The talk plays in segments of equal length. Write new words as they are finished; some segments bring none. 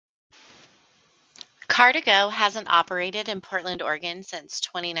Car2Go hasn't operated in Portland, Oregon since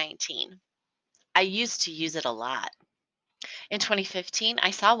 2019. I used to use it a lot. In 2015,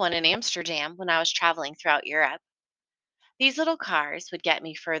 I saw one in Amsterdam when I was traveling throughout Europe. These little cars would get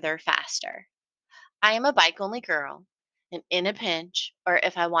me further faster. I am a bike only girl, and in a pinch, or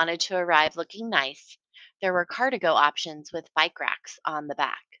if I wanted to arrive looking nice, there were Car2Go options with bike racks on the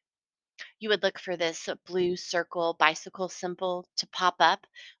back. You would look for this blue circle bicycle symbol to pop up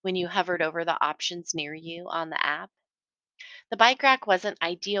when you hovered over the options near you on the app. The bike rack wasn't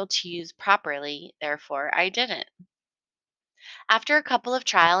ideal to use properly, therefore, I didn't. After a couple of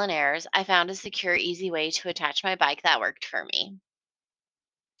trial and errors, I found a secure, easy way to attach my bike that worked for me.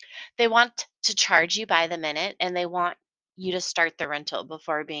 They want to charge you by the minute and they want you to start the rental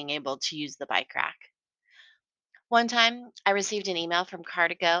before being able to use the bike rack. One time, I received an email from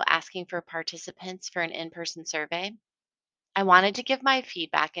Car2Go asking for participants for an in person survey. I wanted to give my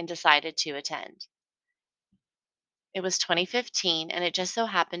feedback and decided to attend. It was 2015, and it just so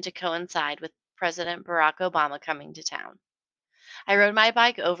happened to coincide with President Barack Obama coming to town. I rode my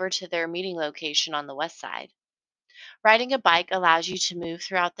bike over to their meeting location on the west side. Riding a bike allows you to move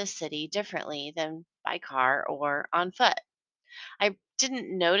throughout the city differently than by car or on foot. I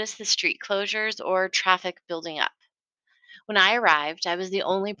didn't notice the street closures or traffic building up. When I arrived, I was the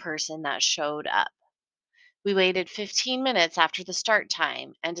only person that showed up. We waited 15 minutes after the start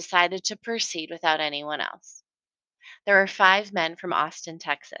time and decided to proceed without anyone else. There were 5 men from Austin,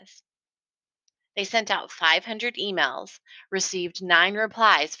 Texas. They sent out 500 emails, received 9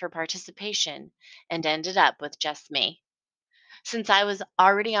 replies for participation, and ended up with just me. Since I was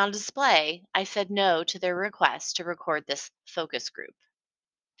already on display, I said no to their request to record this focus group.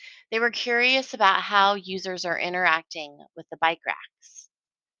 They were curious about how users are interacting with the bike racks.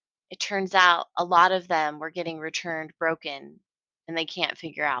 It turns out a lot of them were getting returned broken, and they can't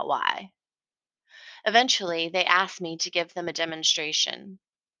figure out why. Eventually, they asked me to give them a demonstration.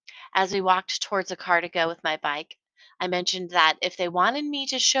 As we walked towards a Car2Go with my bike, I mentioned that if they wanted me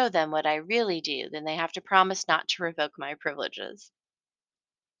to show them what I really do, then they have to promise not to revoke my privileges.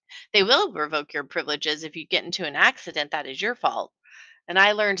 They will revoke your privileges if you get into an accident that is your fault. And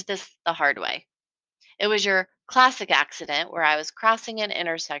I learned this the hard way. It was your classic accident where I was crossing an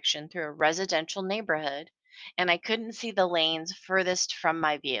intersection through a residential neighborhood and I couldn't see the lanes furthest from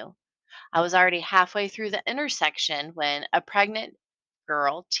my view. I was already halfway through the intersection when a pregnant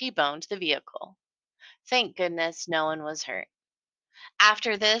girl T-boned the vehicle. Thank goodness no one was hurt.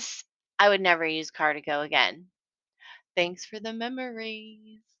 After this, I would never use Car2Go again. Thanks for the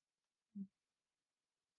memories.